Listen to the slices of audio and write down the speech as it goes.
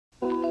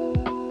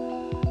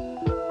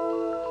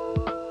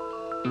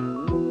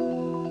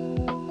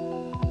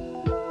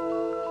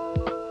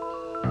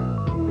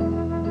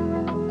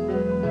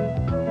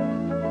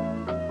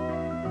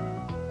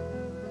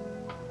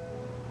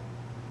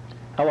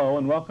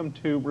welcome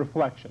to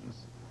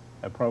Reflections,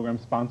 a program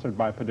sponsored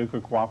by Paducah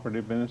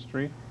Cooperative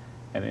Ministry,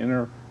 an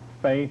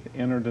interfaith,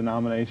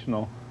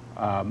 interdenominational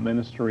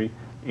ministry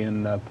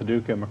in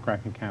Paducah and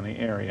McCracken County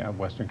area of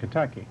Western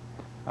Kentucky.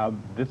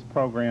 This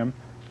program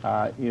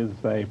is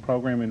a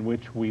program in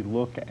which we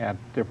look at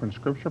different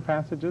scripture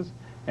passages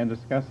and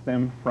discuss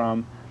them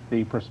from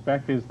the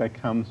perspectives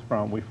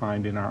that we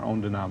find in our own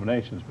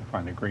denominations. We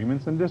find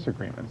agreements and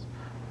disagreements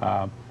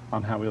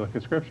on how we look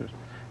at scriptures.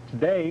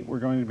 Today we're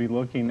going to be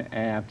looking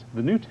at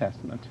the New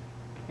Testament,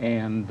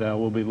 and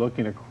we'll be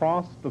looking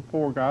across the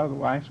four Gospels,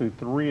 well, actually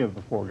three of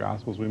the four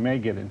Gospels. We may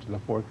get into the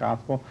fourth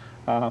Gospel,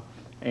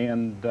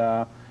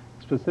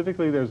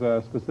 specifically there's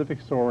a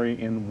specific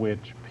story in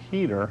which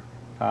Peter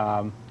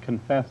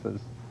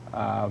confesses.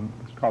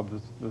 It's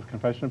called the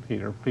Confession of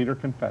Peter. Peter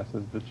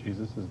confesses that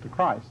Jesus is the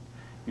Christ.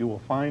 You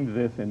will find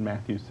this in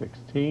Matthew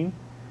 16,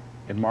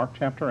 in Mark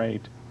chapter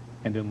 8,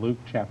 and in Luke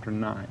chapter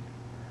 9.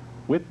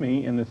 With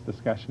me in this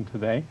discussion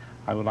today,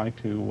 I would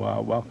like to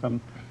welcome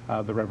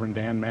the Reverend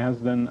Dan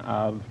Masden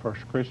of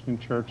First Christian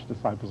Church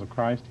Disciples of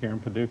Christ here in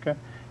Paducah,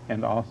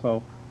 and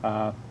also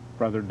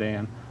Brother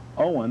Dan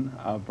Owen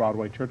of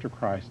Broadway Church of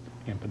Christ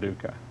in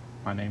Paducah.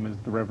 My name is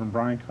the Reverend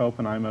Brian Cope,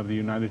 and I'm of the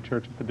United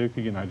Church of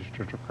Paducah, United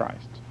Church of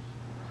Christ.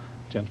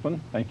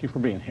 Gentlemen, thank you for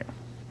being here.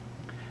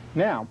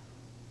 Now,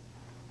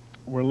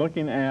 we're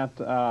looking at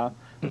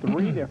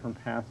three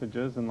different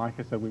passages, and like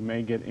I said, we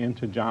may get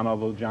into John,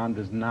 although John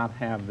does not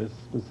have this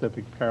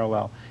specific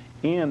parallel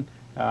in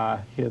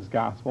his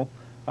gospel,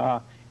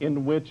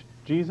 in which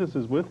Jesus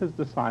is with his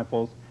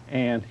disciples,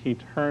 and he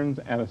turns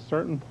at a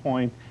certain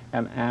point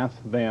and asks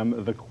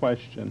them the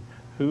question,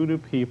 who do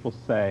people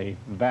say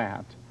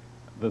that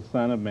the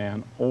Son of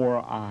Man or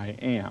I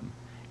am?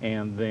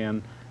 And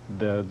then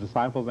the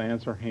disciples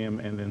answer him,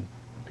 and then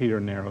Peter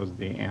narrows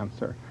the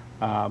answer.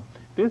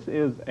 This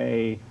is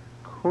a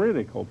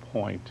critical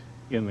point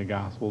in the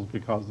Gospels,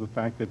 because of the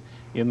fact that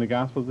in the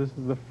Gospels this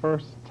is the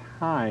first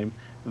time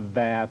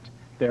that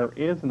there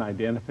is an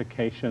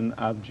identification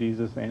of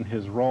Jesus and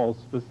his role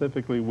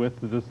specifically with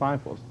the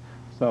disciples.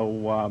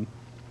 So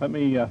let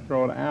me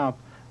throw it out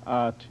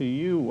to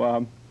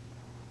you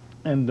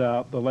and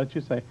let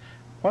you say,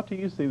 what do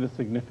you see the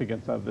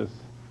significance of this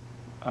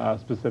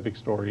specific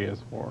story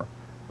is for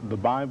the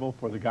Bible,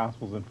 for the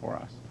Gospels, and for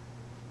us?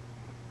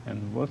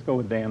 And let's go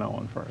with Dan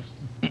Owen first.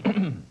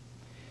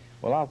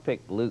 Well, I'll pick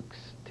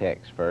Luke's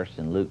text first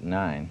in Luke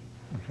 9.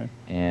 Okay.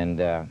 And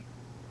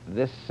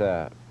this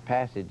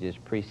passage is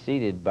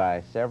preceded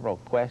by several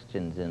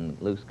questions in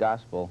Luke's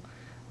Gospel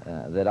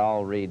that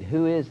all read,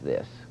 who is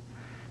this?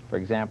 For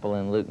example,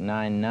 in Luke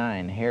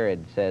 9:9,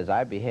 Herod says,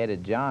 I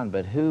beheaded John,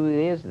 but who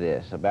is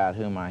this about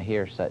whom I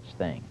hear such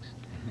things?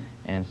 Mm-hmm.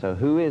 And so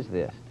who is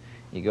this?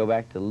 You go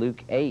back to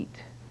Luke 8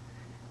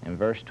 and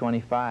verse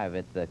 25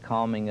 at the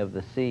calming of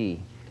the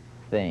sea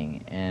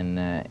thing, and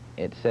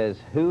it says,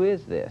 who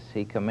is this?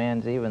 He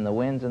commands even the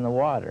winds and the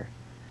water,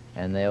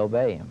 and they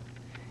obey him.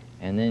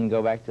 And then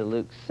go back to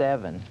Luke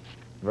 7,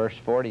 verse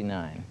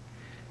 49,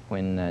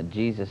 when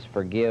Jesus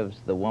forgives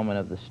the woman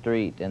of the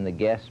street, and the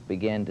guests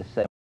begin to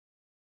say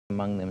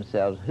among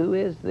themselves, who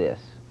is this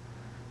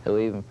who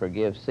even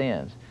forgives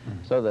sins?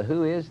 Mm-hmm. So the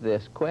who is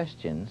this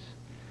questions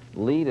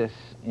lead us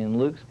in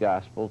Luke's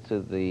gospel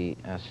to the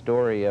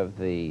story of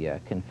the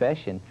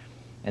confession,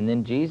 and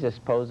then Jesus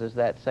poses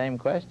that same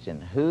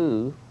question,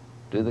 who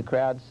do the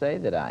crowd say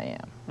that I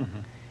am? Mm-hmm.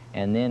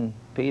 And then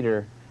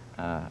Peter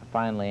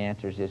finally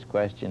answers his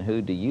question,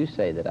 who do you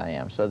say that I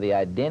am? So the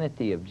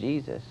identity of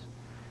Jesus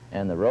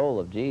and the role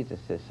of Jesus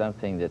is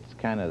something that's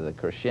kind of the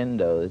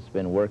crescendo that's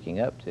been working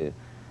up to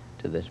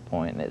this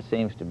point, and it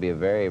seems to be a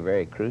very,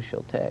 very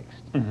crucial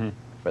text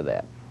for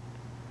that.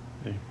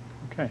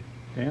 Okay.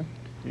 Dan?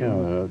 You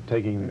know,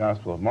 taking the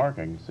Gospel of Mark,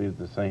 I can see it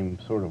the same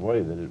sort of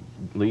way, that it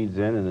leads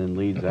in and then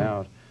leads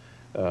out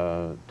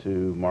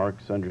to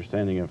Mark's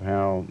understanding of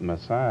how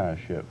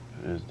Messiahship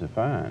is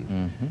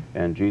defined.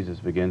 And Jesus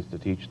begins to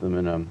teach them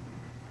in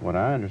what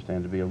I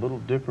understand to be a little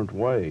different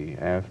way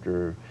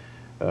after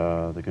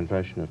the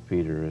confession of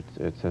Peter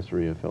at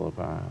Caesarea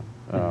Philippi.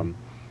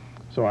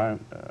 So I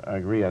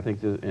agree. I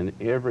think that in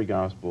every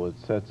gospel it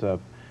sets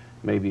up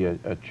maybe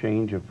a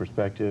change of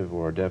perspective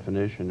or a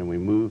definition, and we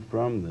move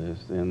from this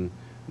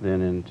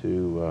then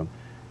into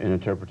an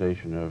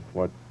interpretation of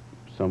what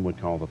some would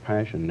call the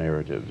passion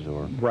narratives,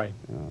 or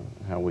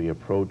how we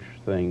approach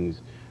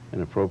things.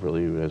 And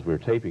appropriately, as we're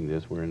taping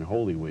this, we're in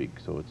Holy Week,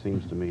 so it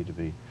seems to me to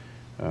be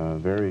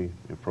very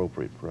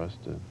appropriate for us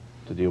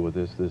to deal with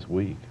this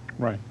week.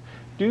 Right.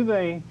 Do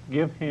they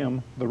give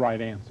him the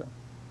right answer?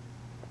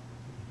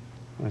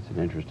 That's an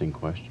interesting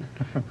question.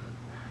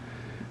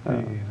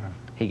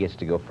 He gets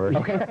to go first.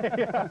 Okay.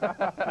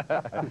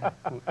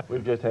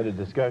 We've just had a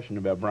discussion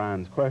about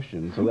Brian's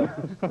question, so that's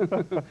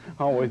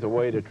always a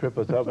way to trip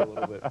us up a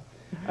little bit.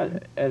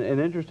 An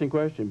interesting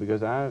question,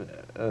 because I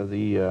was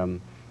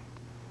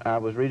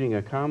reading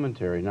a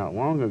commentary not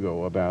long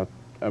ago about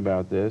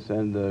this,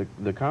 and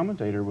the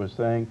commentator was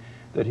saying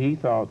that he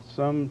thought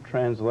some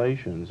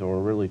translations,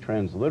 or really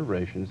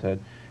transliterations,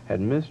 had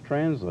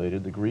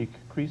mistranslated the Greek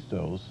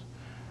Christos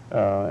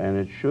and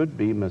it should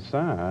be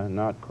Messiah,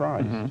 not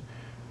Christ.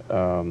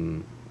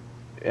 And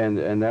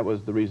that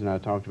was the reason I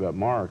talked about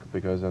Mark,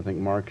 because I think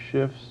Mark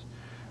shifts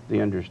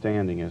the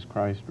understanding as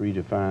Christ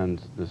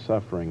redefines the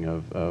suffering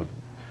of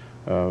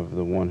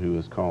the one who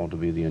is called to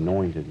be the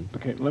anointed.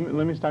 Okay,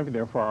 let me stop you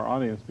there for our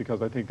audience,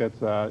 because I think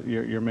that's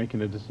you're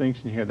making a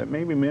distinction here that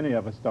maybe many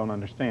of us don't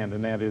understand,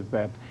 and that is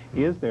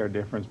is there a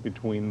difference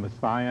between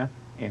Messiah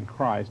and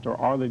Christ, or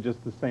are they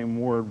just the same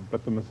word,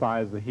 but the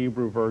Messiah is the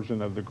Hebrew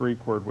version of the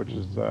Greek word, which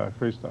is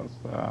Christos?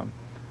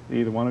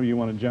 Either one of you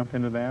want to jump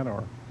into that,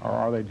 or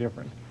are they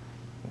different?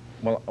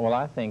 Well,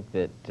 I think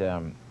that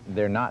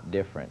they're not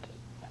different.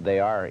 They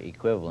are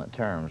equivalent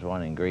terms,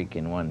 one in Greek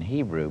and one in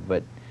Hebrew,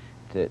 but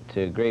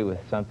to agree with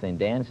something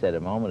Dan said a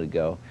moment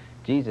ago,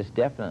 Jesus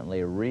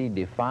definitely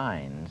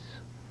redefines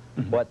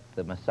what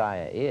the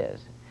Messiah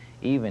is.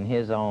 Even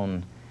his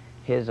own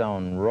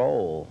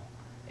role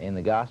in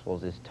the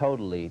Gospels is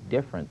totally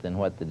different than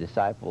what the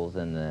disciples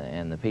and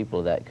the people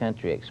of that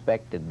country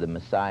expected the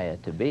Messiah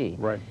to be.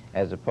 Right.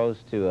 As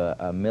opposed to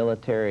a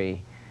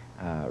military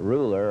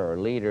ruler or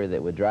leader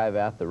that would drive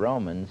out the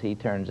Romans, he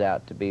turns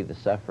out to be the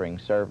suffering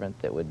servant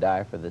that would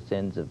die for the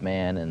sins of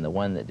man, and the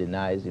one that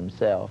denies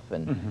himself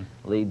and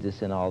leads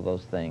us in all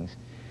those things.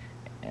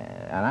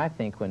 And I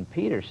think when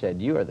Peter said,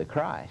 "You are the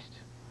Christ,"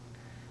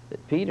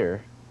 that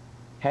Peter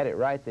had it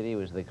right that he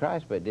was the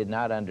Christ, but did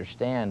not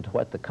understand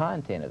what the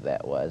content of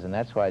that was. And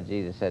that's why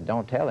Jesus said,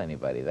 "Don't tell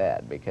anybody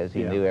that," because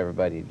he knew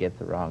everybody would get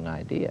the wrong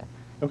idea.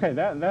 Okay,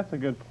 that's a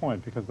good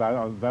point, because that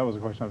was a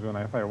question I was going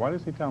to ask later. Why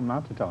does he tell them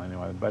not to tell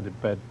anyone?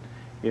 But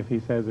if he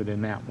says it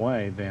in that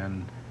way,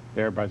 then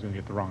everybody's going to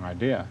get the wrong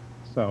idea.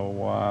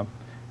 So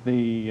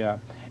the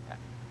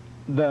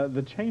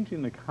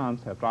changing the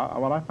concept,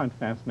 what I find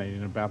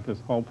fascinating about this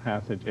whole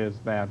passage is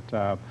that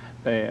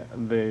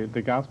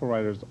the gospel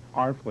writers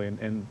artfully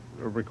and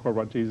record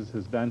what Jesus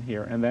has done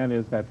here, and that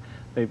is that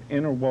they've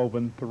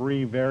interwoven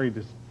three very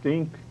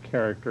distinct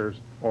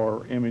characters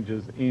or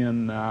images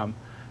in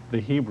the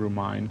Hebrew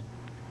mind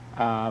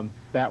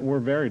that were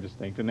very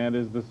distinct, and that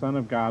is the Son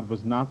of God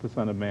was not the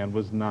Son of Man,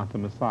 was not the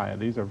Messiah.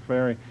 These are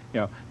very,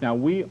 now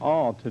we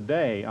all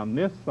today on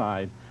this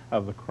side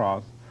of the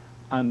cross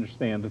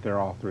understand that they're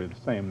all three the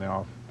same. They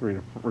all three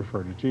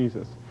refer to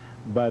Jesus.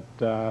 But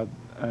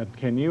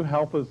can you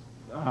help us,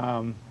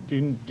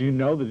 do you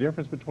know the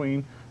difference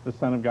between the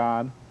Son of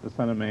God, the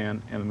Son of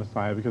Man, and the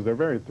Messiah? Because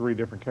they're three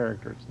different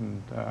characters.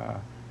 And do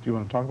you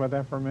want to talk about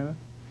that for a minute?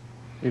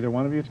 Either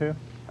one of you two?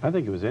 I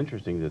think it was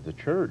interesting that the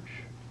church,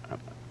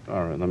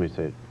 or let me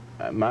say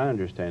it, my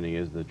understanding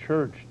is the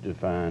church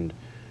defined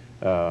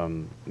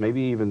maybe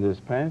even this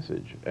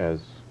passage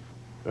as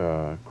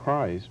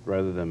Christ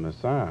rather than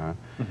Messiah,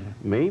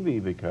 maybe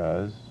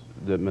because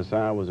the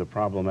Messiah was a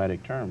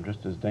problematic term,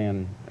 just as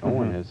Dan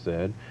Owen has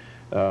said.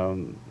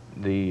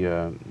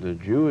 The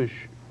Jewish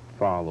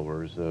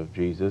followers of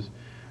Jesus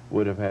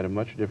would have had a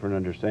much different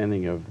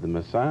understanding of the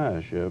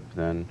Messiahship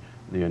than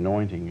the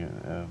anointing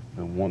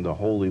of the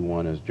Holy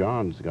One, as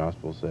John's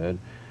Gospel said,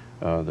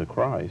 the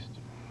Christ.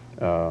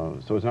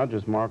 So it's not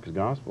just Mark's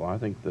Gospel. I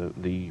think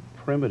the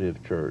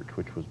primitive church,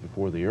 which was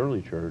before the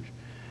early church,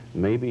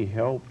 maybe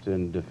helped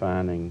in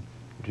defining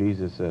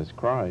Jesus as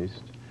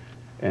Christ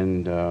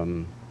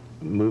and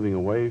moving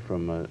away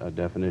from a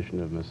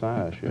definition of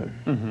Messiahship.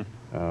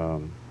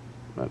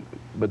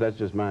 But that's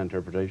just my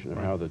interpretation of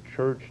how the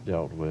church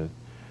dealt with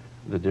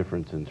the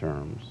difference in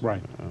terms.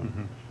 Right.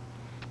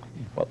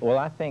 Well,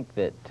 I think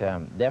that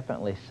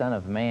definitely Son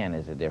of Man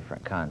is a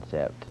different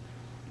concept,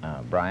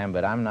 Brian,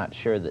 but I'm not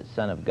sure that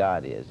Son of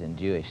God is in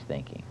Jewish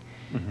thinking,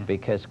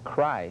 because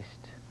Christ,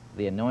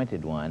 the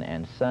Anointed One,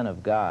 and Son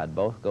of God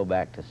both go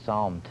back to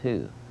Psalm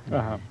 2.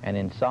 And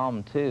in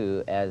Psalm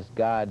 2, as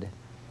God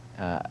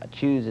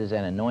chooses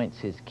and anoints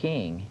his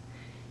king,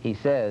 he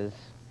says,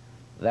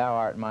 "Thou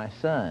art my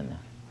son,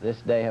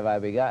 this day have I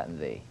begotten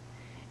thee."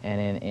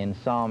 And in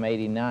Psalm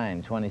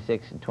 89,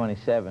 26 and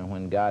 27,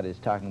 when God is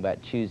talking about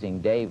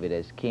choosing David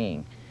as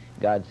king,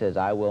 God says,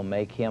 "I will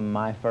make him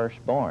my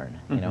firstborn,"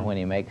 when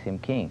he makes him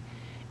king.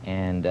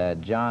 And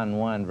John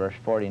 1, verse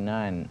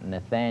 49,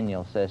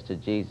 Nathanael says to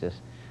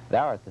Jesus,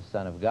 "Thou art the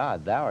Son of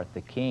God, thou art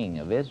the King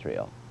of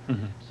Israel."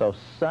 So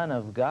Son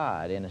of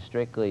God, in a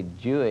strictly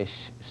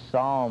Jewish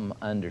psalm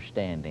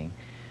understanding,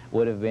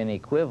 would have been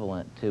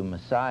equivalent to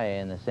Messiah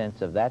in the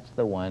sense of that's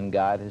the one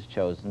God has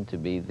chosen to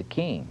be the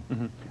king.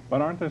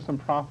 But aren't there some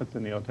prophets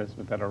in the Old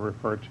Testament that are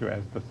referred to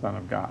as the Son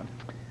of God?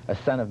 A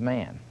Son of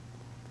Man.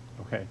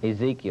 Okay.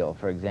 Ezekiel,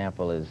 for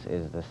example, is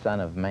the Son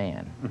of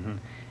Man.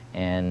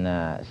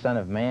 And Son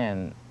of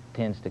Man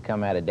tends to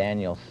come out of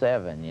Daniel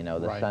 7,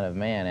 the Son of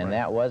Man, and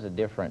that was a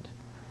different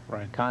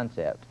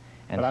concept.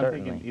 And but I'm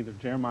certainly, thinking either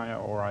Jeremiah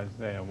or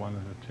Isaiah, one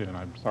of the two, and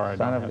I'm sorry I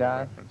Son don't of have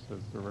God? the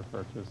references to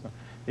refer to.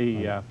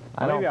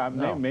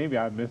 Maybe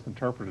I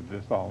misinterpreted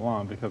this all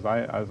along, because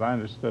as I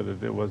understood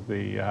it, it was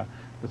the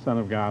Son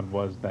of God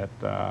was that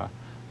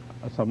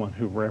someone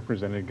who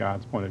represented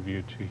God's point of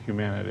view to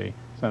humanity.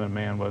 Son of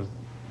Man was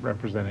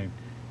representing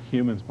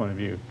humans' point of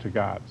view to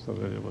God, so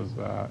that it was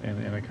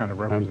in a kind of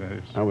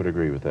representative. I would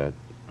agree with that.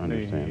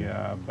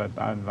 understand. But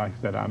like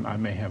I said, I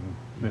may have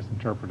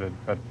misinterpreted,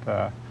 but...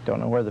 Don't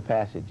know where the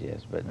passage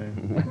is, but...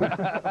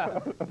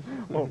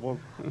 well,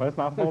 let's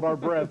not hold our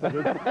breath. This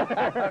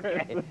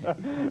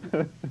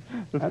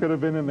could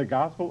have been in the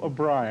Gospel of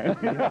Brian.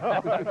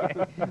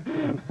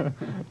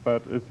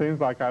 But it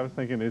seems like I was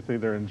thinking it's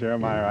either in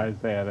Jeremiah or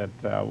Isaiah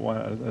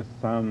that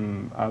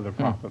some other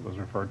prophet was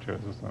referred to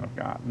as the Son of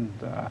God. And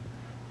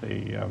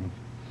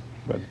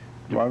but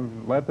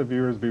let the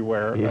viewers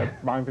beware. Yeah.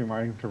 That might be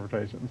my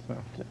interpretation. So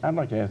I'd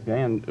like to ask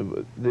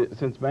Dan,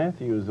 since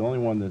Matthew is the only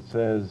one that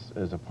says,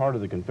 as a part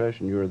of the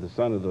confession, you are the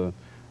Son of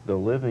the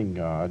living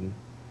God,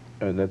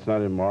 that's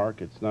not in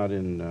Mark, it's not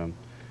in,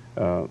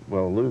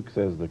 well, Luke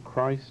says the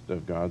Christ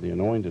of God, the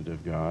anointed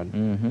of God.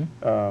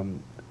 Mm-hmm.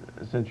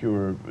 Since you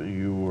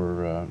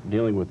were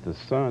dealing with the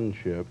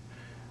sonship,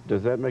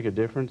 does that make a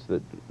difference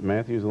that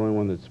Matthew's the only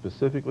one that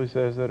specifically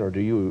says that, or do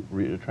you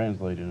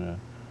translate in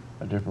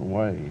a different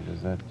way?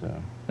 Does that...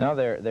 No,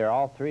 they're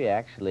all three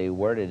actually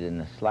worded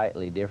in a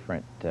slightly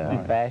different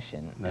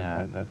fashion.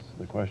 That's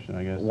the question,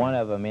 I guess. One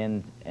of them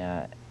in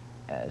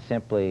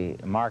simply,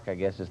 Mark, I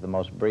guess, is the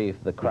most brief,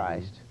 the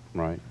Christ. Mm-hmm.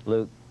 Right.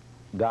 Luke,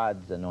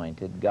 God's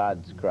anointed,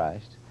 God's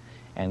Christ.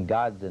 And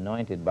God's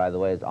anointed, by the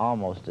way, is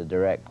almost a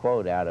direct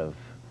quote out of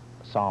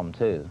Psalm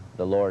 2,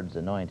 the Lord's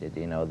anointed.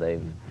 You know,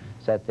 they've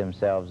set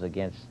themselves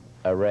against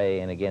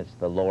array and against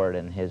the Lord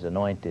and his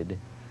anointed.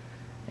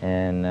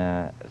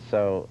 And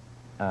so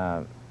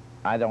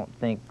I don't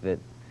think that,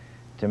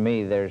 to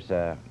me, there's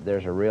a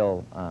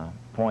real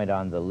point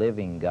on the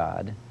living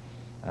God.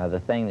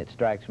 The thing that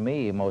strikes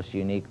me most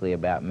uniquely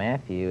about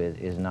Matthew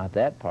is not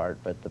that part,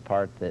 but the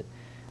part that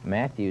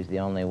Matthew's the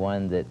only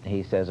one that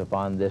he says,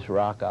 upon this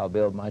rock I'll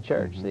build my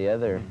church. The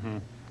other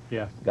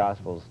yes.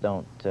 Gospels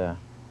don't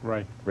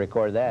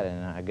record that,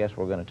 and I guess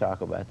we're going to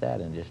talk about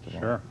that in just a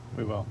moment. Sure,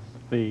 we will.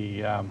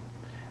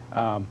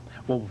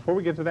 Well, before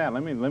we get to that,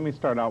 let me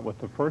start out with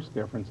the first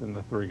difference in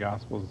the three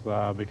Gospels,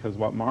 because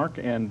what Mark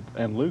and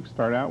Luke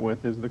start out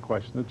with is the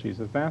question that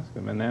Jesus asked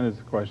them, and that is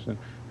the question,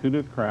 who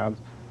do the crowds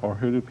or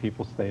who do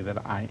people say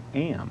that I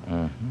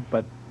am?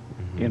 But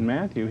in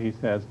Matthew, he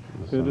says,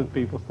 who do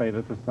people say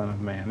that the Son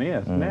of Man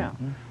is? Now,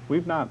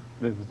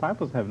 the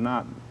disciples have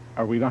not,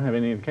 or we don't have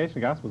any indication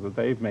in the Gospels that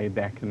they've made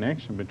that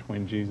connection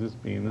between Jesus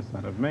being the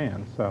Son of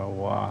Man.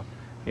 So,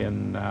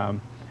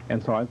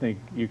 and so I think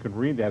you could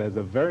read that as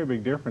a very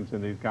big difference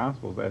in these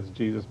Gospels as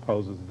Jesus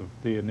poses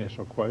the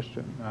initial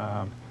question,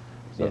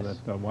 so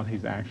that what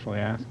he's actually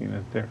asking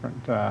is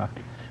different.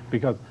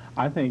 Because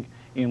I think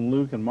in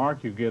Luke and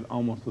Mark you get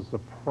almost a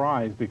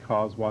surprise,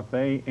 because what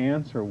they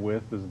answer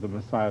with is the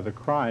Messiah, the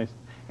Christ,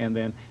 and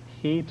then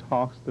he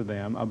talks to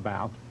them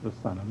about the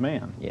Son of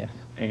Man. Yes.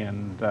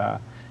 And,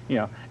 you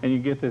know, and you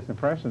get this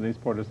impression these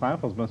poor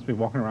disciples must be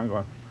walking around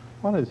going,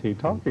 what is he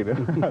talking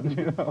about,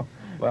 you know?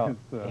 Well,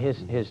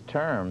 his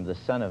term, the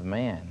Son of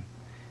Man,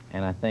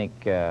 and I think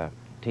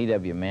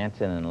T.W.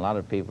 Manson and a lot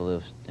of people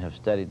who have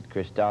studied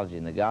Christology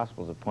and the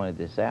Gospels have pointed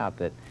this out,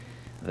 that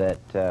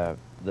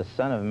the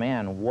Son of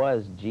Man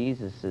was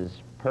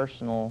Jesus's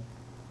personal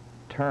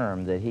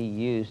term that he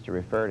used to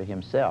refer to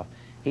himself.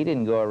 He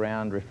didn't go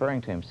around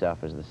referring to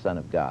himself as the Son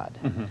of God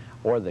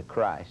or the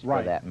Christ,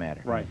 for that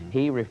matter.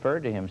 He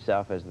referred to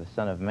himself as the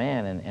Son of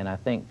Man, and I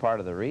think part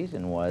of the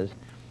reason was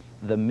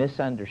the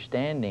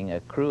misunderstanding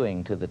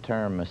accruing to the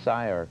term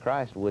Messiah or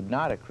Christ would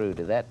not accrue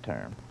to that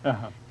term.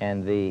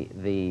 And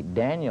the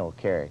Daniel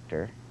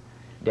character,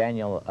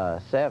 Daniel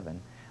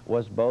 7,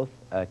 was both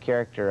a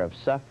character of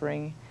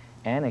suffering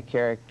and a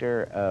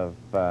character of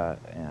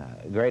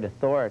great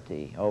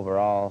authority over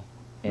all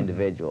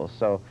individuals.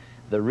 So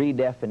the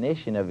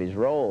redefinition of his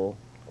role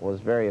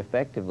was very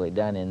effectively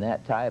done in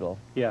that title.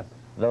 Yes.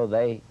 Though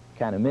they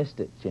kind of missed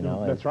it, you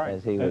know,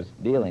 as he was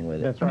dealing with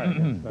it. That's right.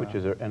 Which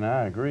is, and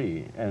I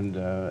agree. And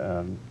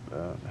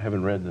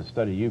haven't read the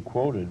study you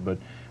quoted, but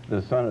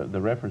the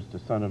reference to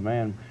Son of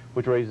Man,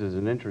 which raises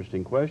an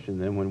interesting question.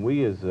 Then, when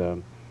we as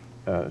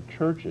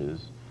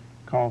churches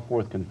call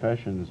forth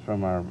confessions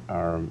from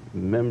our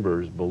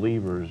members,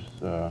 believers,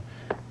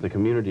 the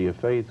community of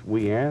faith,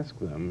 we ask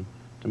them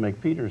to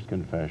make Peter's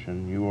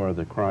confession, you are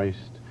the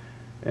Christ,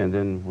 and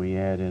then we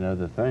add in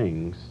other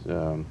things,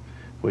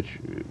 which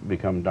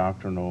become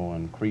doctrinal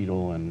and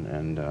creedal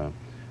and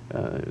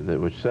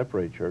which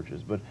separate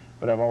churches. But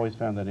I've always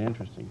found that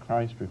interesting.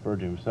 Christ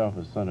referred to himself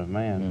as Son of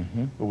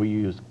Man, but we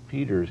use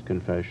Peter's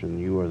confession,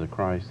 you are the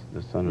Christ,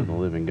 the Son of the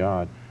living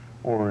God.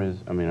 Or is,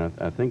 I mean,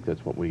 I think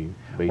that's what we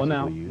basically well,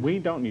 now, use. we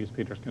don't use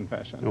Peter's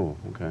confession. Oh,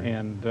 okay.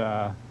 And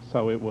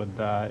so it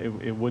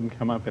wouldn't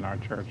come up in our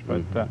church.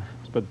 But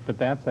but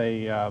that's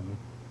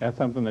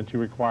something that you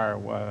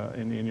require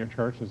in your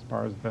church as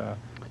far as the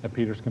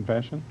Peter's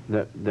confession?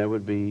 That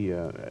would be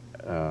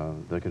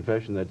the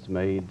confession that's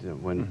made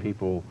when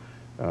people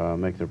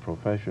make their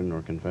profession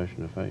or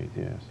confession of faith,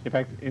 yes. In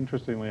fact,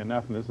 interestingly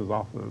enough, and this is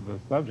off the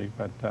subject,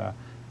 but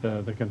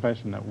the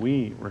confession that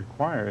we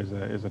require is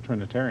a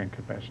Trinitarian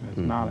confession. It's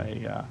not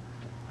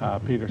a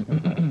Peter's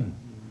confession.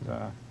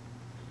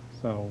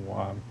 So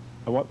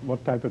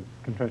what type of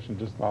confession,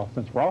 just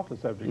since we're off the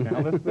subject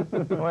now?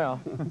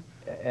 Well,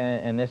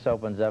 And this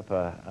opens up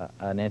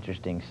an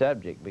interesting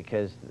subject,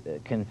 because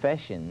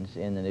confessions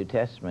in the New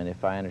Testament,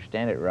 if I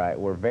understand it right,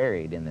 were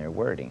varied in their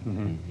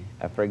wording.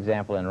 For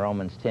example, in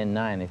Romans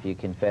 10:9, if you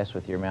confess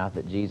with your mouth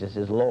that Jesus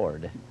is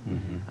Lord.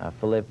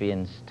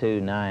 Philippians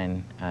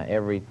 2:9,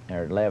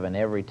 11,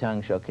 every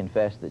tongue shall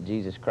confess that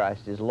Jesus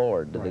Christ is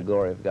Lord, to the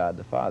glory of God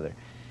the Father.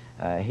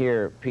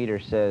 Here, Peter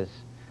says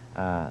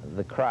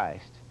the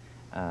Christ.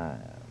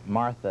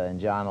 Martha in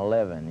John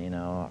 11, you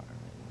know,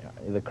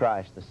 the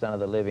Christ, the Son of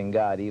the living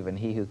God, even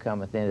he who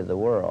cometh into the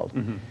world.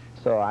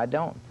 So I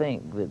don't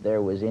think that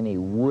there was any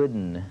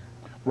wooden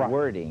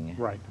wording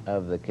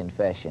of the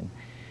confession.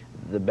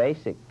 The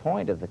basic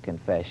point of the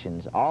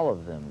confessions, all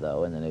of them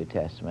though in the New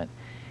Testament,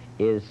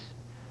 is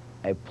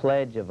a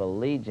pledge of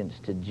allegiance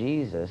to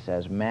Jesus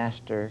as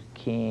Master,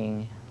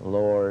 King,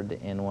 Lord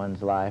in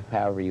one's life,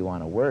 however you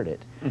want to word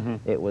it.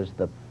 It was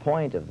the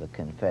point of the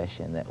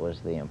confession that was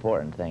the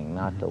important thing,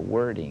 not the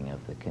wording of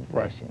the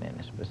confession in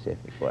a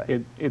specific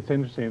way. It's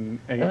interesting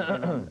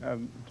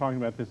talking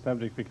about this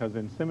subject, because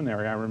in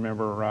seminary I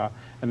remember,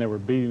 and they were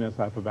beating us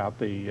up about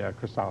the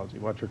Christology.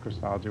 What's your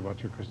Christology?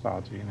 What's your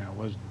Christology? You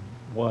know,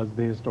 was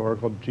the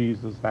historical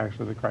Jesus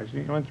actually the Christ?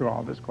 You went through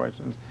all these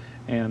questions,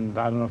 and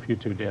I don't know if you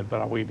two did,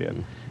 but we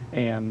did.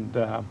 And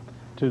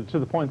to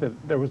the point that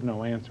there was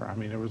no answer. I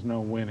mean, there was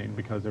no winning,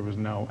 because there was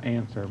no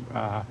answer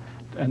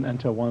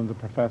until one of the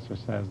professors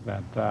says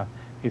that,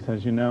 he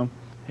says, you know,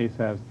 he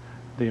says,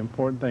 the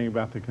important thing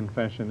about the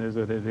confession is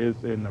that it is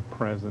in the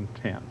present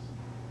tense.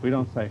 We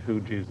don't say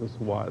who Jesus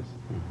was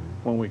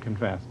when we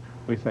confess.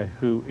 We say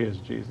who is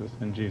Jesus,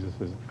 and Jesus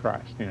is the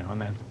Christ, you know,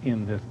 and that's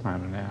in this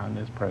time and now, in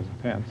this present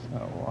tense.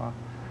 So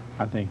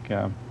I think,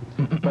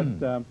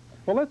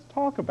 well, let's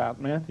talk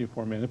about Matthew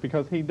for a minute,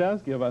 because he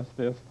does give us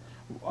this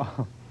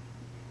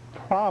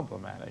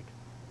problematic.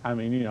 I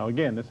mean, you know,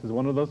 again, this is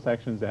one of those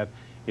sections that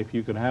if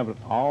you could have it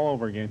all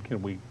over again,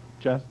 can we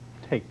just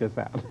take this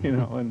out, you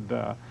know, and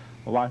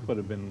life would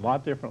have been a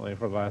lot differently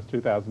for the last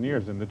 2,000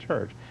 years in the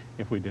church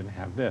if we didn't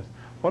have this.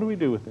 What do we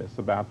do with this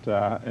about,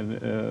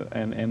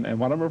 and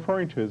what I'm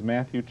referring to is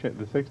Matthew,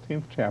 the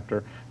 16th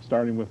chapter,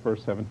 starting with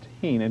verse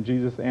 17. And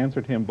Jesus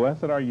answered him,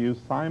 "Blessed are you,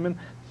 Simon,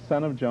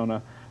 son of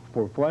Jonah,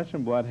 for flesh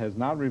and blood has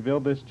not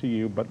revealed this to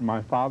you, but my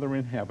Father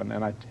in heaven.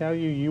 And I tell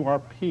you, you are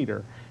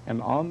Peter,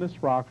 and on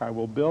this rock I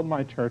will build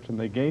my church, and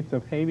the gates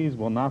of Hades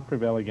will not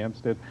prevail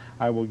against it.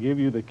 I will give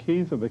you the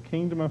keys of the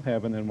kingdom of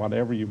heaven, and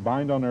whatever you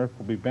bind on earth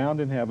will be bound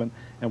in heaven,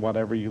 and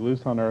whatever you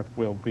loose on earth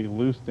will be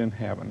loosed in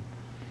heaven."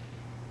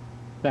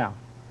 Now,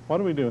 what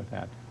do we do with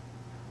that?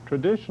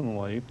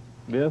 Traditionally,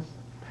 this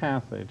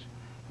passage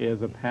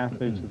is a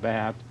passage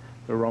that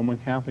the Roman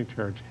Catholic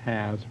Church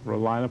has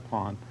relied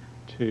upon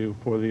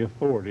for the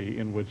authority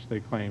in which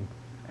they claim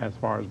as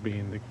far as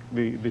being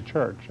the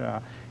church.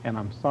 And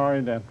I'm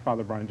sorry that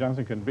Father Brian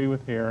Johnson couldn't be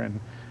with here, and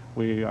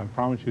I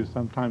promise you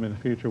sometime in the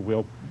future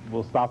we'll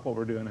stop what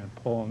we're doing and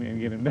pull him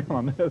and get him down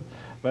on this.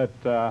 But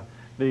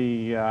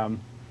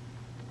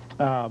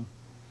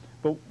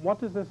but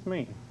what does this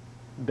mean?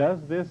 Does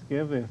this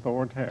give the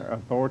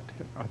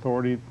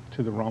authority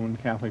to the Roman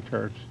Catholic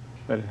Church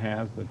that it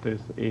has, that this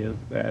is,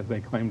 as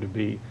they claim to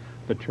be,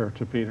 the Church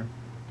of Peter?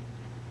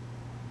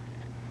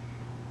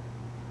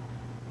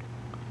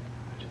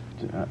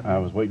 I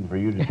was waiting for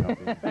you to jump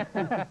in.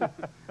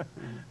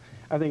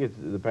 I think it's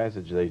the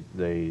passage they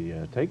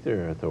take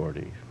their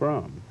authority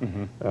from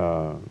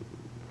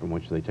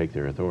which they take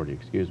their authority,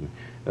 excuse me.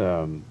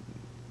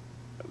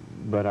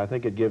 But I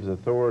think it gives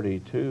authority,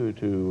 too,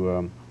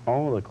 to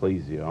all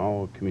ecclesia,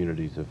 all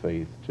communities of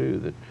faith, too,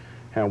 that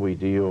how we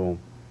deal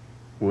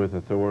with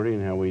authority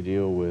and how we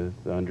deal with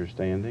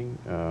understanding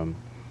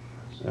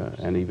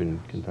and even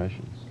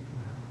confessions.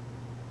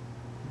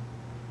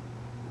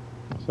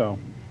 So...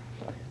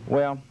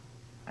 Well,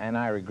 and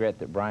I regret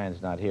that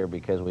Brian's not here,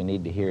 because we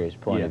need to hear his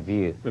point of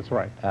view. That's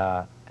right.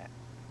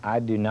 I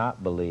do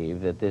not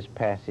believe that this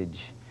passage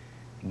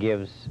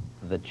gives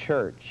the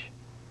church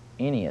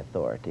any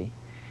authority.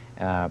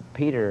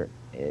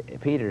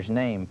 Peter's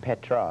name,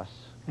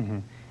 Petros,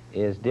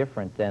 is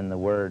different than the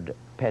word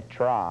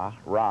Petra,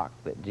 rock,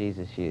 that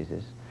Jesus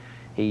uses.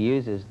 He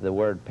uses the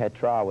word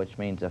Petra, which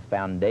means a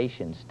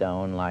foundation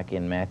stone, like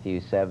in Matthew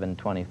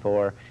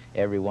 7:24,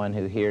 everyone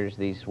who hears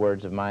these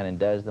words of mine and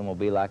does them will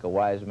be like a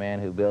wise man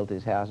who built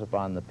his house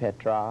upon the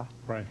Petra.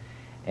 Right.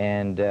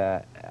 And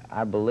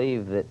I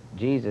believe that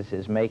Jesus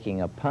is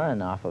making a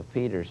pun off of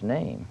Peter's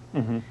name.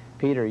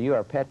 Peter, you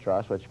are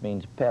Petros, which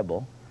means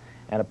pebble,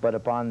 but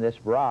upon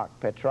this rock,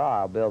 Petra,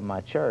 I'll build my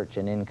church.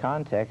 And in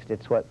context,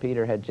 it's what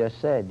Peter had just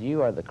said.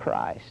 You are the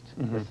Christ,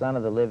 the Son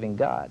of the living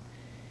God.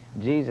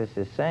 Jesus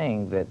is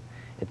saying that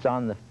it's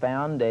on the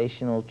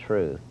foundational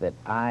truth that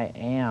I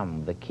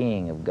am the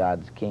King of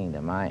God's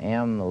kingdom. I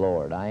am the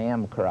Lord. I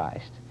am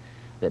Christ,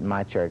 that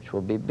my church will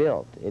be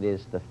built. It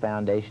is the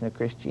foundation of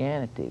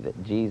Christianity,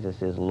 that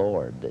Jesus is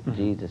Lord, that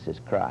Jesus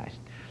is Christ.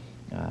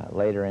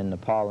 Later in the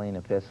Pauline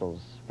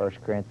epistles,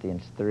 1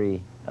 Corinthians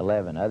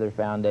 3:11, other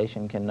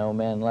foundation can no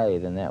man lay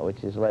than that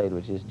which is laid,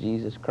 which is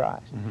Jesus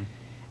Christ.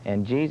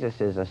 And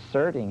Jesus is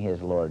asserting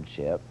his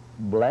lordship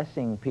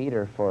blessing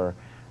Peter for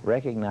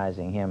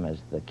recognizing him as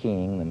the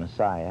king, the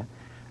Messiah.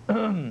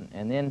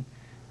 And then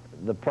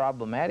the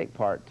problematic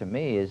part to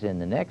me is in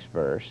the next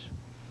verse,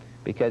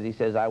 because he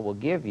says, I will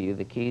give you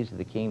the keys of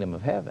the kingdom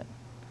of heaven.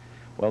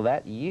 Well,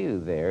 that you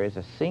there is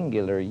a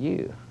singular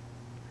you,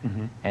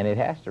 and it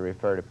has to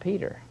refer to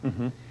Peter.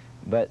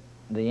 But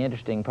the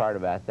interesting part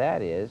about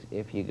that is,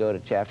 if you go to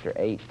chapter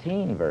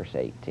 18, verse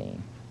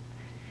 18,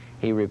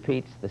 he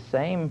repeats the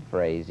same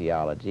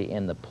phraseology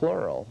in the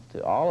plural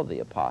to all of the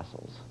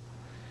apostles.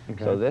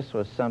 So this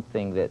was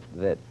something that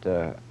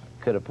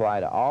could apply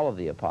to all of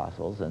the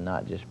apostles and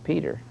not just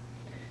Peter.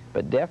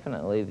 But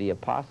definitely the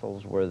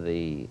apostles were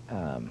the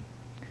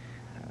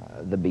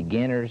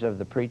beginners of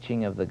the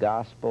preaching of the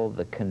gospel,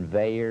 the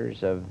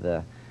conveyors of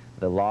the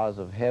laws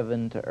of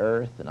heaven to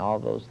earth and all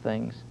those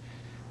things.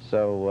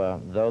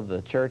 So though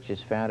the church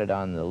is founded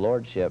on the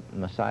lordship,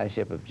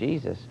 messiahship of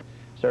Jesus,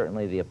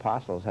 certainly the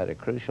apostles had a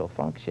crucial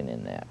function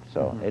in that.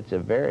 So it's a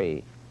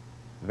very,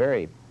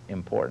 very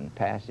important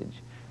passage.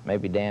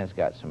 Maybe Dan's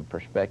got some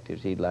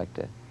perspectives he'd like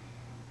to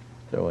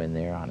throw in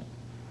there on it.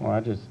 Well,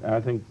 I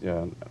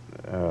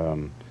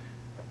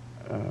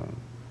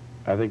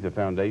think the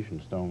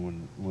foundation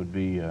stone would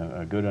be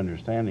a good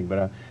understanding,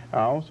 but I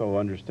also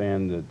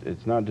understand that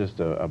it's not just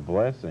a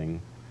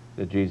blessing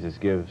that Jesus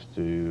gives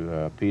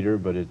to Peter,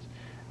 but it's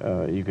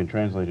you can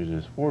translate it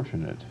as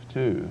fortunate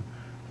too.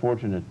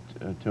 Fortunate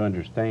to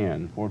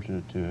understand,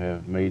 fortunate to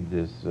have made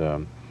this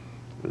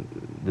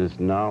this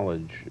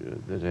knowledge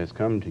that has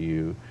come to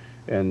you,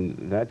 and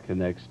that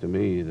connects to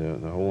me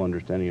the whole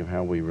understanding of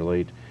how we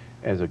relate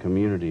as a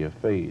community of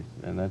faith,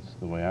 and that's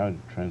the way I would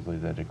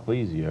translate that,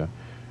 ecclesia,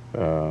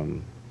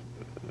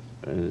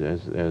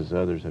 as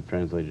others have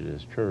translated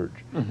as church,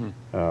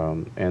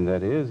 and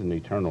that is an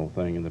eternal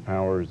thing, and the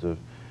powers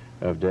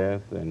of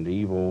death and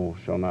evil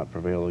shall not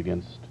prevail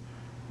against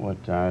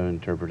what I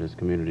interpret as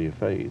community of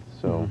faith.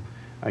 So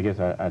I guess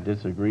I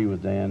disagree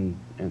with Dan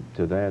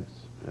to that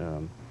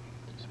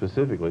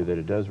specifically, that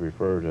it does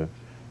refer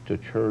to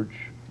church,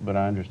 but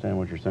I understand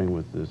what you're saying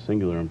with the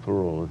singular and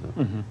plural of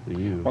the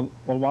you.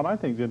 Well, what I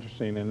think is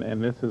interesting,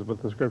 and this is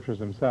with the scriptures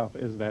themselves,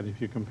 is that if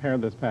you compare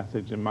this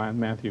passage in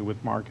Matthew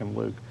with Mark and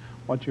Luke,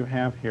 what you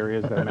have here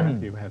is that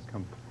Matthew has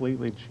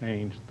completely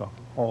changed the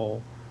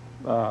whole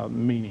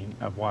meaning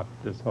of what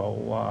this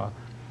whole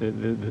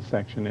this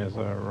section is,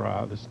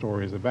 or this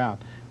story is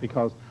about.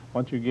 Because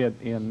what you get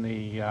in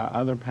the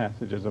other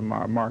passages of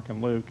Mark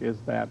and Luke is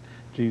that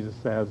Jesus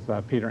says,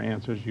 Peter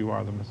answers, you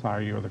are the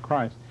Messiah, you are the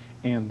Christ.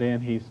 And then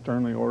he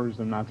sternly orders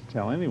them not to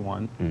tell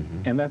anyone,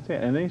 and that's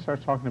it. And then he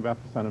starts talking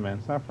about the Son of Man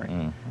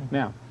suffering.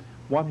 Now,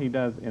 what he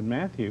does in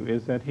Matthew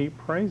is that he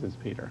praises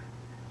Peter.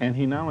 And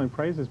he not only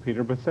praises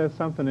Peter, but says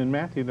something in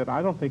Matthew that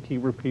I don't think he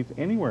repeats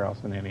anywhere else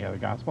in any other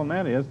gospel, and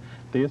that is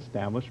the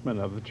establishment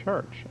of the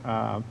church.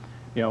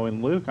 You know,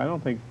 in Luke, I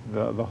don't think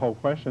the whole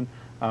question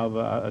of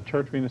a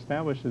church being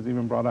established is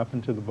even brought up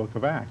into the book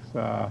of Acts.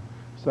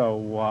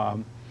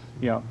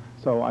 You know,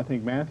 so I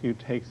think Matthew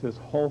takes this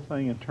whole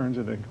thing and turns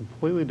it in a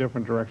completely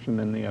different direction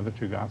than the other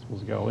two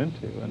Gospels go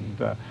into. And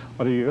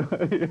what are you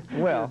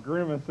well,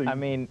 grimacing? I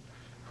mean,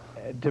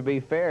 to be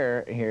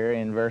fair here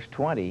in verse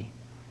 20,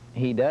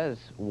 he does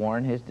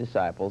warn his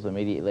disciples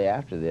immediately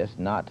after this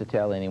not to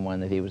tell anyone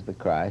that he was the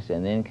Christ,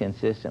 and then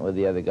consistent with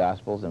the other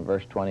Gospels in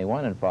verse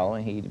 21 and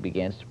following, he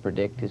begins to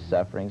predict his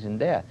sufferings and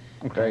death.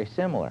 Very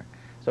similar.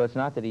 So it's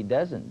not that he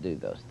doesn't do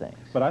those things.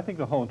 But I think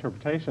the whole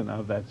interpretation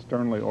of that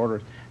sternly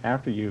orders,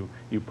 after you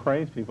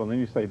praise people and then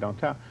you say don't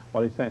tell,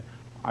 what he's saying,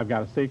 I've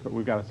got a secret,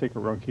 we've got a secret,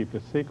 we're going to keep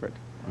this secret.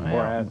 Yeah.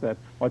 Whereas that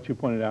what you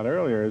pointed out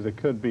earlier is it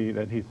could be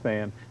that he's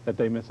saying that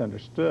they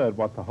misunderstood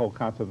what the whole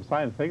concept of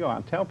science. If they go out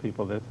and tell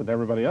people this, that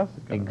everybody else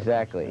is going to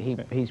Exactly.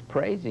 He's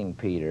praising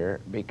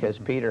Peter because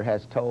Peter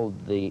has told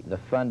the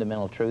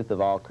fundamental truth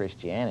of all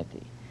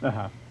Christianity.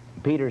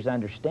 Peter's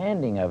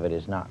understanding of it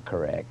is not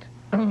correct.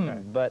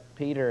 But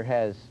Peter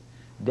has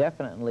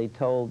definitely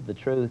told the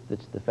truth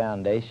that's the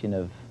foundation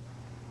of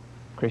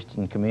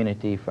Christian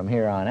community from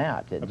here on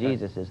out, that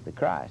Jesus is the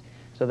Christ.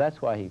 So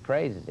that's why he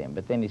praises him.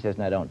 But then he says,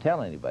 now don't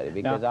tell anybody,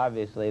 because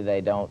obviously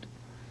they don't.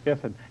 Yes,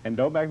 and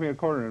don't back me a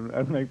corner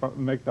and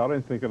make the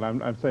audience think that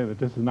I'm saying that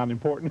this is not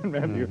important in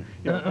Matthew.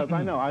 You know, because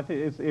I know, I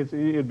think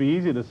it'd be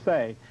easy to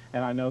say,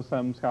 and I know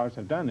some scholars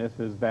have done this,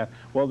 is that,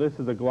 well, this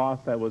is a gloss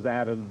that was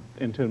added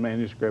into a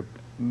manuscript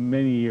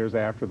many years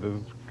after the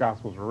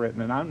Gospels were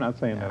written, and I'm not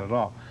saying that at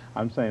all.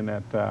 I'm saying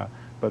that,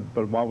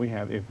 but what we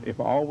have, if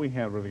all we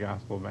had were the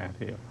Gospel of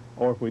Matthew,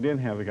 or if we didn't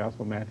have the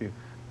Gospel of Matthew,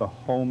 the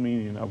whole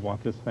meaning of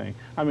what this thing,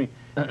 I mean,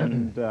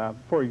 and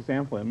for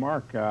example, in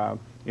Mark,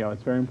 you know,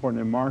 it's very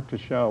important in Mark to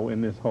show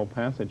in this whole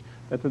passage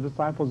that the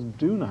disciples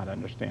do not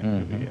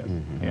understand who he is,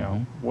 you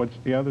know, which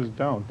the others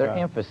don't. Their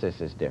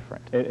emphasis is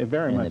different. It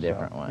very much in the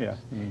different so. ones.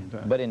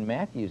 Yes. But in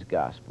Matthew's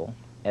Gospel,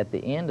 at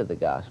the end of the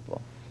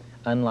Gospel,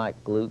 unlike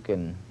Luke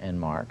and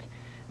Mark,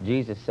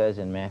 Jesus says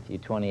in Matthew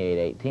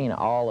 28:18,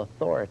 all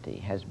authority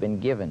has been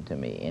given to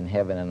me in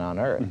heaven and on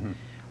earth,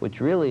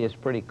 which really is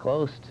pretty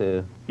close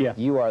to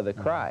you are the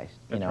Christ,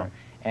 you know.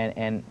 Right.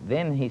 And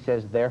then he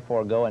says,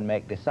 therefore go and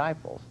make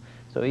disciples.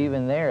 So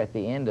even there at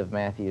the end of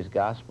Matthew's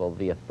gospel,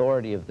 the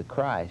authority of the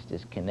Christ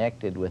is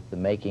connected with the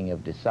making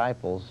of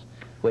disciples,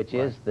 which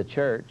is the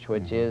church,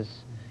 which is,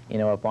 you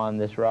know, upon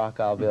this rock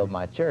I'll build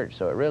my church.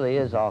 So it really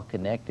is all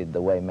connected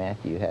the way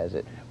Matthew has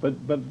it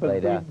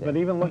laid out there. But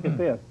even look at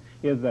this,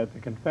 is that the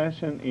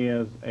confession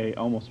is a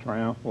almost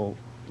triumphal,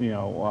 you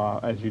know,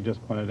 as you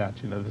just pointed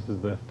out, you know, this is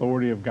the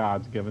authority of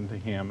God's given to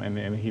him,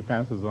 and he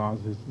passes on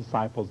to his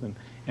disciples and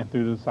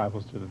through the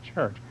disciples to the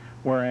church.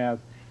 Whereas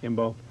in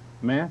both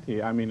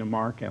in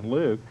Mark and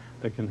Luke,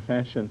 the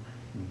confession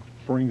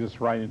brings us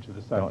right into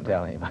the suffering. Don't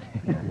tell anybody.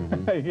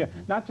 Yeah,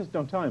 not just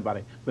don't tell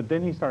anybody, but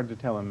then he started to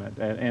tell him that,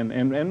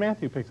 and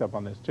Matthew picks up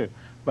on this too.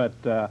 But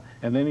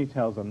and then he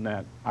tells him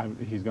that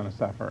he's going to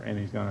suffer, and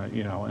he's going to,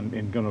 you know,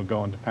 and going to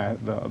go into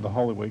the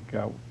Holy Week,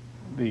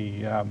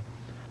 the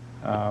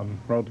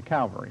road to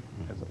Calvary,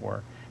 as it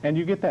were. And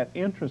you get that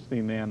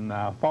interesting then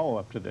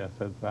follow-up to this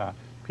as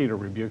Peter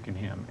rebuking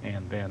him,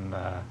 and then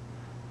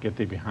get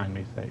thee behind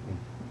me, Satan,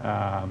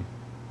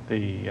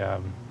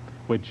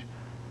 which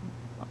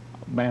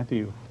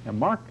Matthew and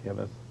Mark give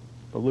us,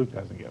 but Luke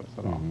doesn't give us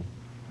at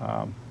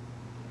all.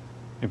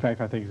 In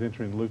fact, I think it's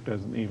interesting, Luke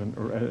doesn't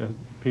even,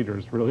 Peter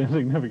is really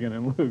insignificant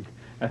in Luke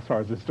as far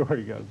as the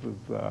story goes,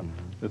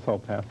 this whole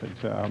passage.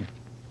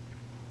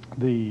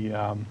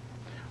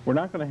 We're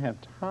not going to have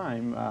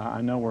time.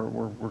 I know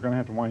we're going to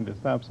have to wind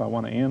this up, so I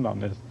want to end on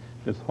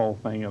this whole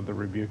thing of the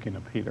rebuking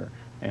of Peter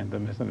and the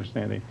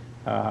misunderstanding,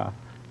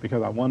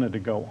 because I wanted to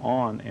go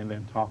on and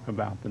then talk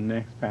about the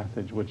next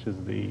passage, which is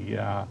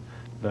the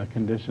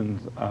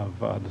conditions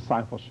of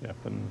discipleship,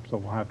 and so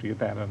we'll have to get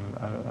that on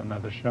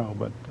another show.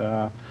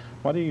 But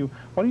what do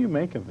you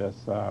make of this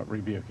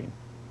rebuking,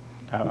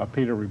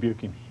 Peter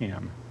rebuking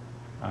him?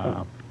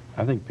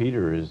 I think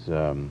Peter is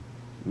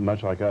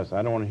much like us.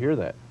 I don't want to hear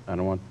that. I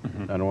don't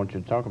want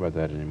you to talk about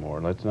that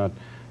anymore. Let's not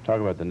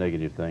talk about the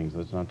negative things.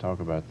 Let's not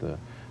talk about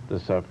the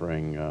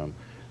suffering.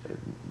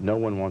 No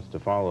one wants to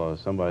follow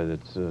somebody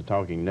that's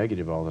talking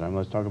negative all the time.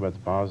 Let's talk about the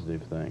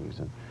positive things.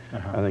 And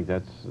I think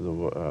that's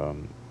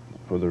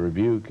for the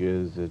rebuke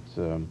is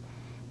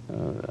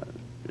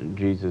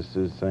Jesus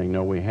is saying,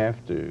 no, we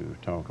have to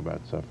talk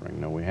about suffering.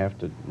 No, we have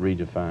to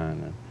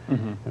redefine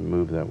and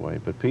move that way.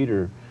 But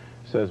Peter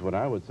says what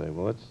I would say,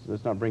 well,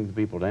 let's not bring the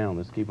people down.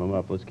 Let's keep them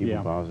up. Let's keep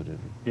them positive.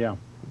 Yeah.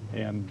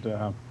 And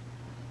do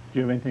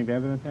you have anything to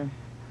add to that, Dan?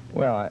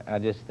 Well, I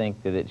just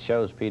think that it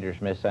shows Peter's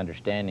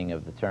misunderstanding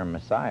of the term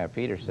Messiah.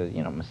 Peter says,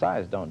 you know,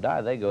 Messiahs don't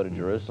die. They go to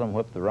Jerusalem,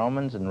 whip the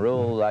Romans, and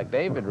rule like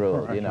David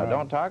ruled. You know,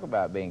 don't talk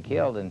about being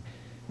killed. And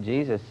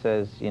Jesus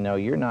says, you know,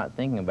 you're not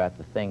thinking about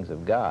the things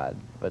of God,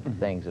 but the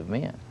things of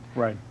men.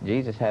 Right.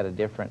 Jesus had a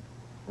different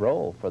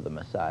role for the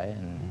Messiah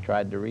and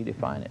tried to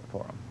redefine it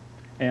for him.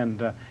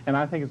 And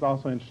I think it's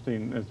also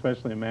interesting,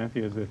 especially in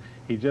Matthew, is that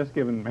he just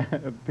given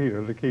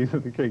Peter the keys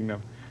of the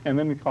kingdom, and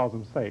then he calls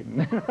him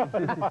Satan.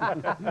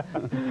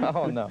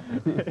 Oh no!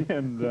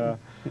 And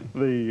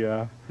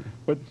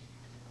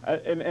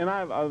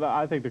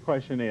I think the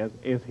question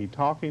is he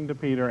talking to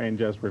Peter and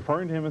just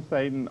referring to him as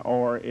Satan,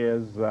 or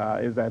is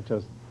that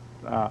just,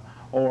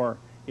 or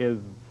is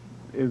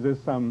this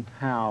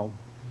somehow,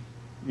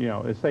 you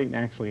know, is Satan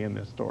actually in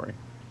this story?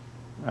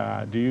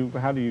 How do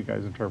you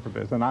guys interpret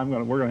this? And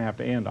we're going to have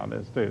to end on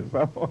this too.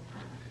 So,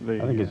 I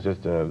think it's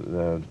just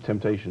the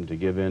temptation to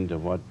give in to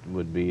what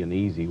would be an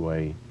easy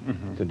way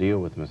to deal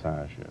with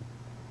Messiahship.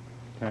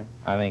 Okay.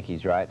 I think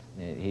he's right.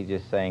 He's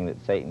just saying that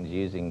Satan's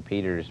using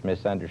Peter's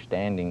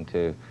misunderstanding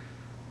to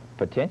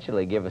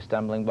potentially give a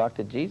stumbling block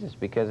to Jesus,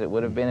 because it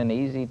would have been an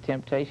easy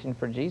temptation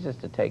for Jesus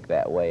to take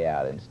that way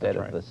out instead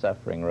of the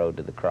suffering road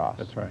to the cross.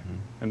 That's right.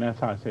 And that's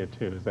how I see it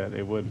too, is that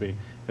it would be,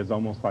 it's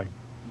almost like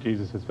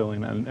Jesus is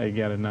feeling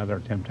yet another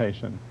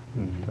temptation.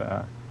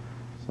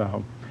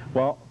 So,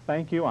 well,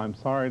 thank you. I'm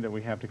sorry that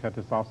we have to cut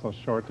this off so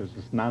short. There's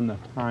just not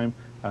enough time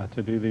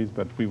to do these,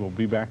 but we will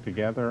be back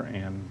together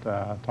and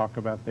talk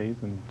about these,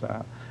 and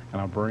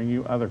I'll bring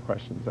you other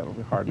questions that will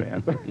be hard to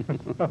answer.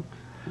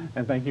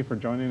 And thank you for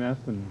joining us,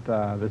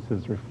 and this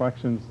is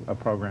Reflections, a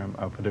program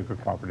of Paducah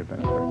Cooperative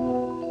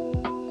Ministries.